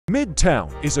Midtown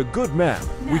is a good map.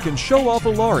 We can show off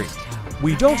Illari.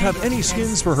 We don't have any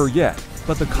skins for her yet,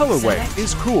 but the colorway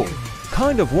is cool.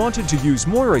 Kind of wanted to use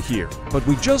Moira here, but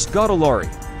we just got Illari.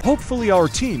 Hopefully our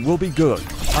team will be good.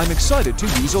 I'm excited to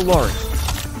use Illari.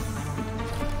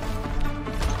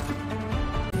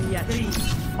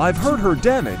 I've heard her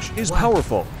damage is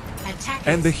powerful,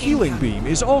 and the healing beam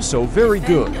is also very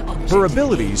good. Her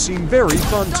abilities seem very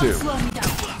fun too.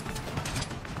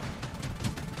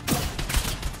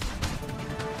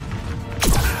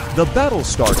 The battle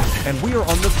started, and we are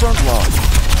on the front line.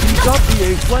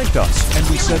 BA flanked us, and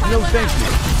we said no thank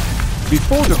you.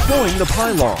 Before deploying the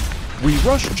pylon, we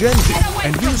rushed Genji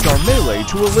and used our melee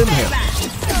to elim him.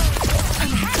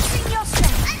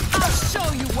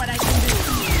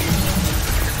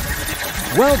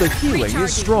 While the healing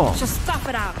is strong, the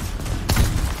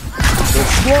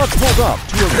squad pulled up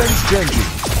to avenge Genji.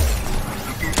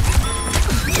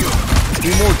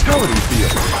 Immortality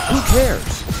field, who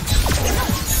cares?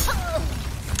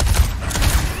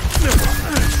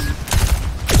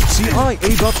 See, I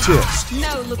ate up Tist.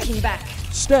 No looking back.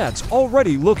 Stats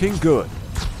already looking good.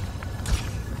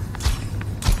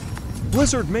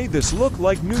 Blizzard made this look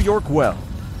like New York well.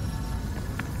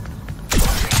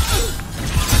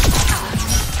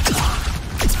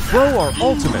 Bro, our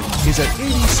ultimate is at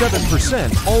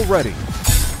 87% already.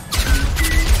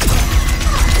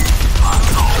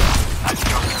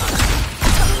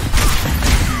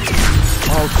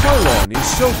 Our pylon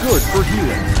is so good for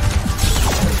healing.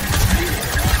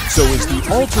 So is the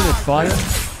alternate fire?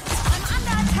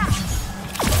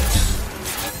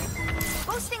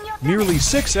 Nearly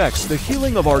 6x the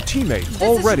healing of our teammate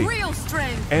already.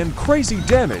 And crazy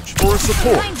damage for a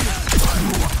support.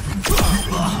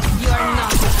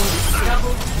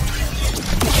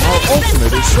 Our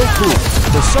ultimate is so cool.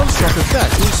 The Sunstruck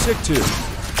effect is sick too.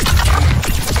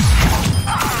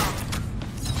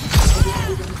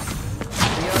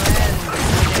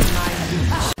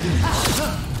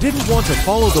 Didn't want to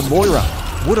follow the Moira.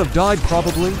 Would have died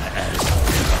probably.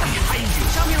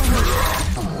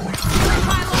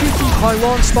 Cheeky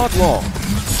pylon spot long.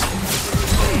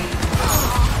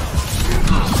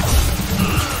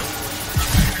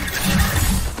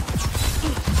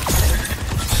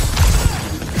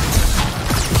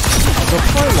 The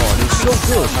pylon is so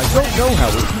good, I don't know how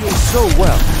it heals so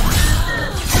well.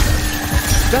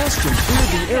 Bastion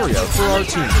cleared the area for our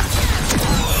team.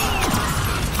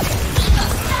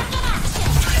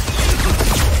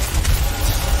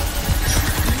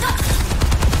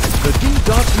 The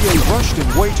D.PA rushed in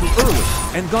way too early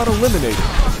and got eliminated.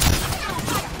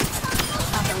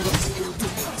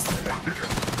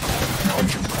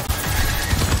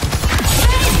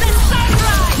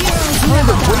 Kind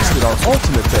of wasted our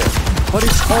ultimate there, but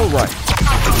it's alright.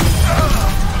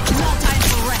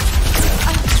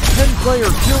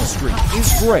 10-player kill streak is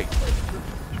great.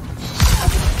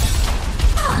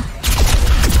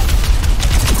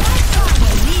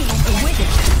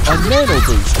 A nano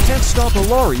boost can't stop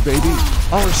Illari, baby.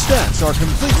 Our stats are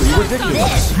completely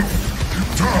ridiculous.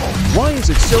 Why is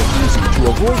it so easy to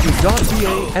avoid your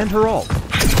 .BA and her ult?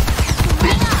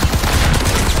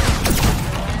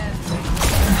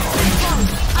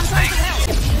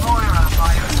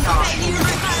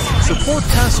 Support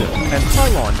passive and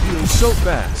pylon heals so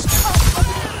fast.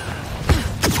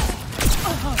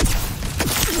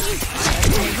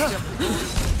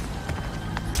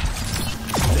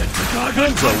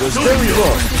 Hanzo was very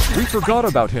low. We forgot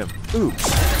about him. Oops.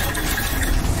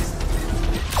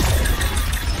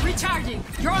 Recharging.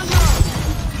 You're on your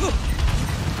own.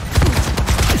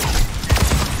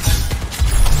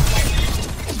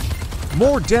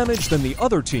 More damage than the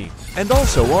other team, and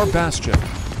also our Bastion.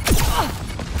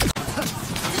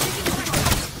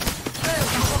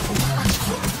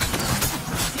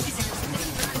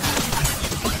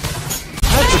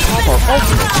 Had to top our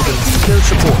ultimate to defeat their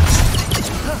supports.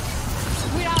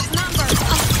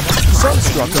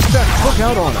 Sunstruck effect took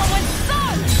out on us.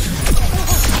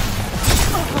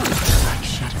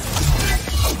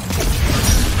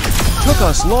 Took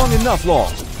us long enough, lol.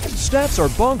 Stats are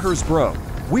bonkers, bro.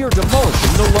 We are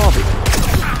demolishing the lobby.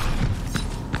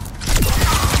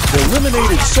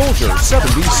 Eliminated Soldier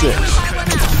 76.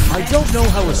 I don't know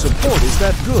how a support is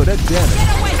that good at damage.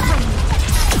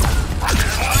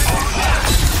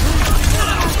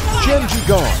 Genji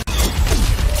gone.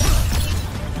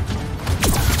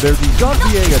 Their D.PA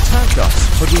attacked us,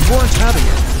 but we weren't having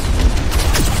it.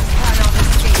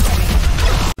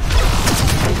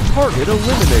 Target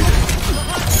eliminated.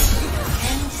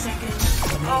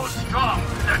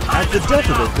 At the death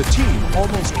of it, the team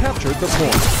almost captured the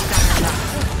point.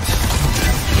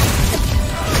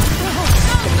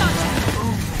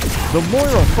 The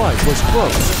Moira fight was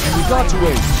close, and we got to 8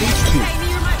 HP.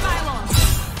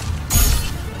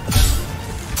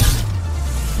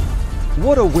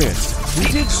 What a win! We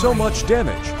did so much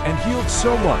damage and healed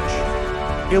so much.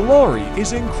 Illari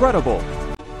is incredible.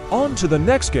 On to the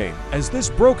next game as this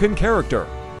broken character.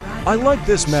 I like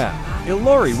this map.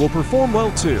 Illari will perform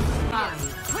well too.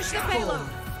 Push the payload.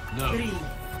 3,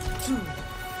 2,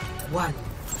 1.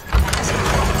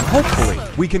 Hopefully,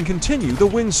 we can continue the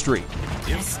win streak.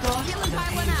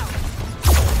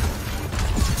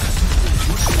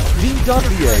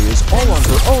 V.VA is all on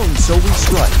her own, so we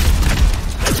strike.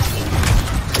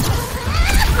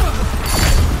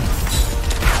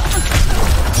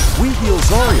 We heal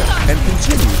Zarya and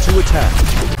continue to attack.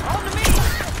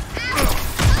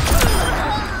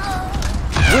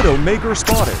 Widowmaker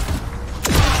spotted.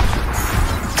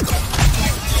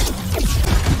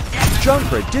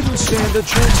 Junkrat didn't stand a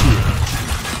chance here.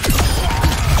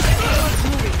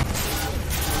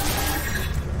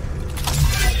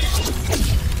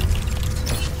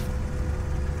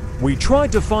 We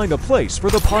tried to find a place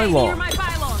for the pylon. The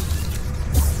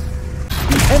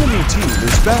enemy team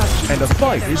is back and a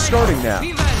fight is starting now.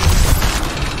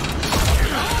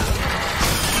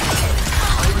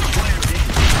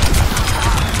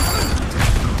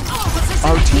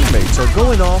 Our teammates are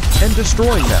going off and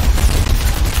destroying them.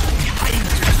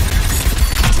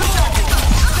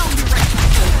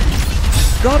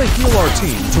 Gotta heal our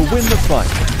team to win the fight.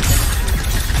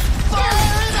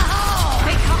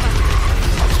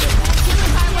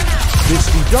 This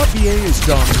V.VA is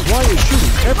dumb. Why is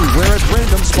shooting everywhere at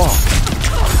random spots?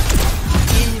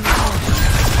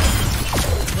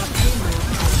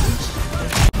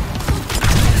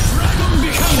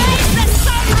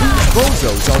 These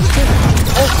bozos are finished in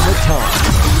ultimate time.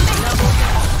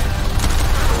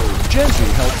 Genji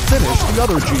helped finish the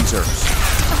other geezers.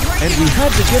 And we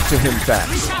had to get to him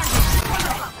fast.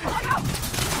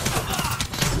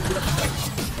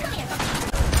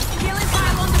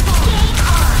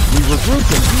 We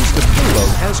regrouped and used the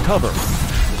payload as cover.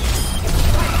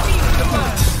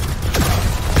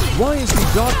 Why is the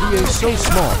V.VA so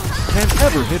small? Can't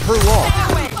ever hit her lock.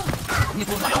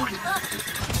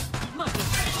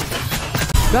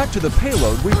 Back to the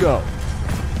payload we go.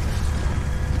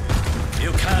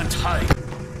 You can't hide.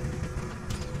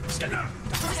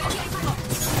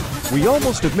 We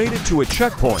almost have made it to a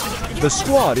checkpoint. The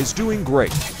squad is doing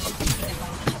great.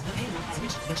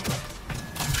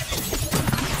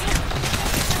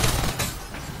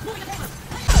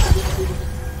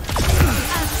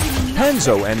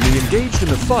 Hanzo and me engaged in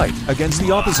the fight against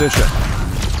the opposition.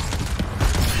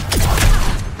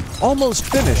 Almost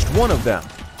finished one of them.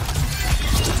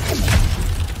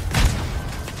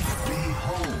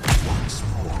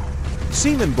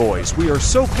 Seaman boys, we are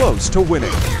so close to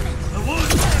winning.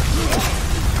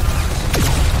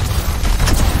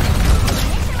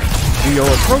 We are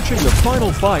approaching the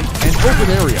final fight and open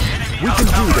area. We can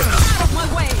do this.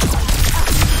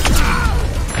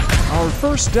 Our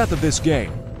first death of this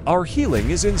game. Our healing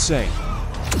is insane.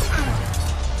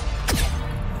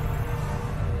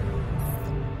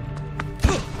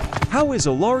 How is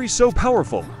Illari so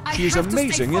powerful? She is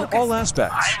amazing in all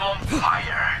aspects. I'm on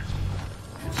fire.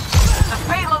 The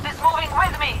payload is moving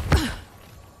with me.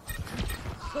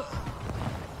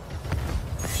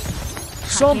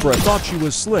 Sombra thought she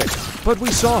was slick, but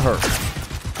we saw her.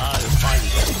 I'll find you.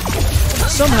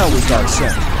 Somehow we got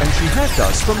sent, and she hacked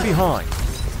us from behind.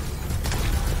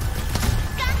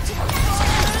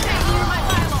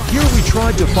 Here we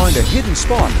tried to find a hidden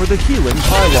spot for the healing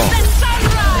pylon.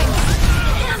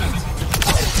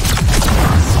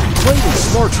 Played a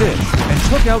smart hit and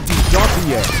took out the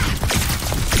V.VA.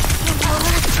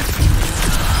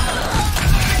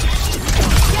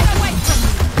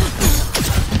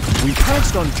 We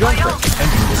pounced on Junkrat and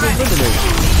he was eliminated.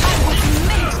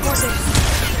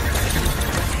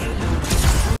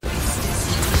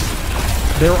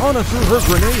 Their Ana threw her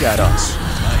grenade at us,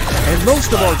 and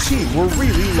most of our team were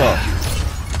really low.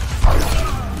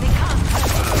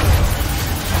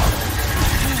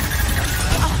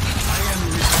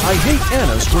 I hate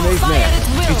Ana's grenade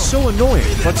man. It's so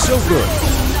annoying, but so good.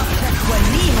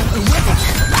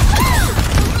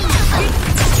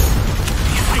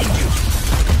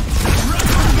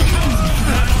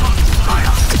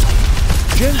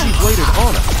 Genji bladed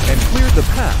Ana and cleared the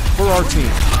path for our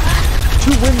team to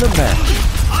win the match.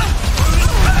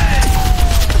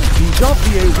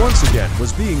 V.VA once again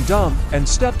was being dumb and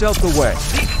stepped out the way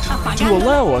to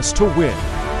allow us to win.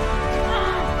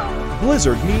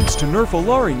 Blizzard needs to nerf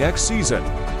Illari next season,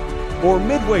 or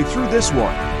midway through this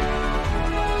one.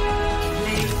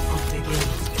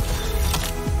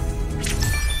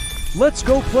 Let's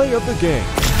go play of the game.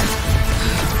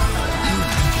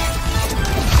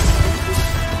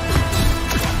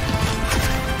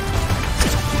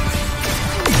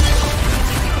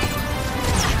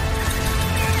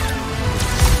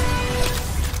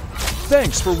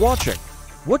 Thanks for watching.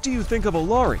 What do you think of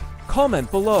Illari?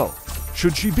 Comment below.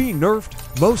 Should she be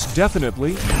nerfed? Most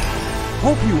definitely.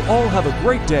 Hope you all have a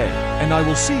great day, and I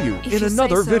will see you in you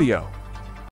another say so. video.